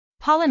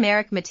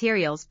Polymeric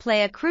materials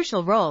play a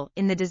crucial role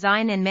in the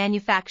design and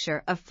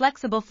manufacture of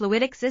flexible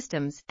fluidic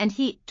systems and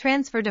heat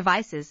transfer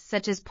devices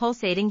such as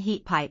pulsating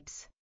heat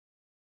pipes.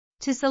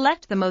 To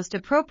select the most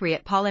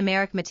appropriate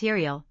polymeric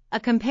material, a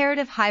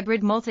comparative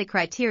hybrid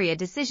multi-criteria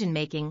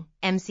decision-making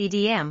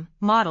 (MCDM)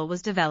 model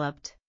was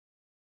developed.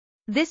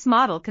 This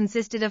model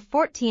consisted of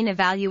 14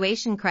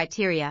 evaluation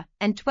criteria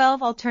and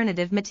 12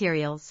 alternative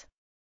materials.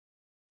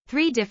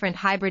 3 different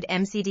hybrid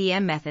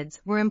MCDM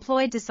methods were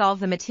employed to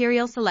solve the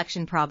material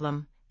selection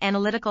problem: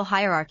 analytical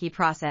hierarchy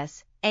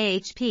process,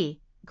 AHP,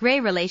 Gray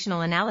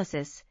relational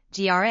analysis,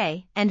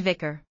 GRA, and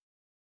Vickers.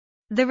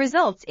 The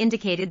results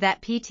indicated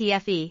that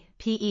PTFE,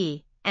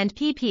 PE, and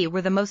PP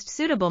were the most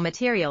suitable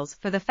materials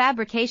for the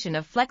fabrication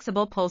of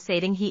flexible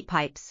pulsating heat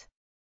pipes.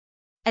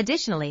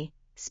 Additionally,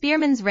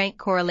 Spearman's rank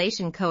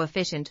correlation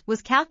coefficient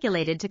was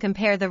calculated to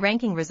compare the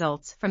ranking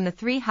results from the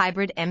 3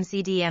 hybrid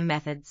MCDM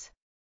methods.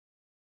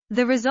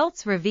 The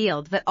results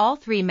revealed that all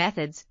 3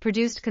 methods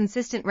produced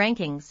consistent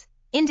rankings,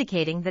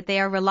 indicating that they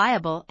are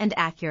reliable and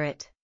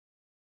accurate.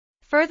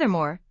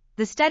 Furthermore,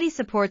 the study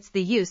supports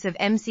the use of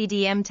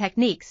MCDM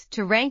techniques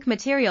to rank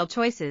material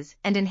choices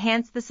and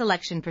enhance the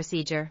selection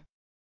procedure.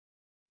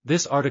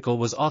 This article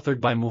was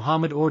authored by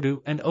Muhammed,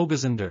 Ordu, and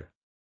Oguzhan.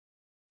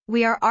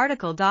 We are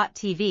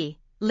RTCLTV,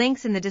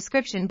 links in the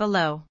description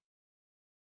below.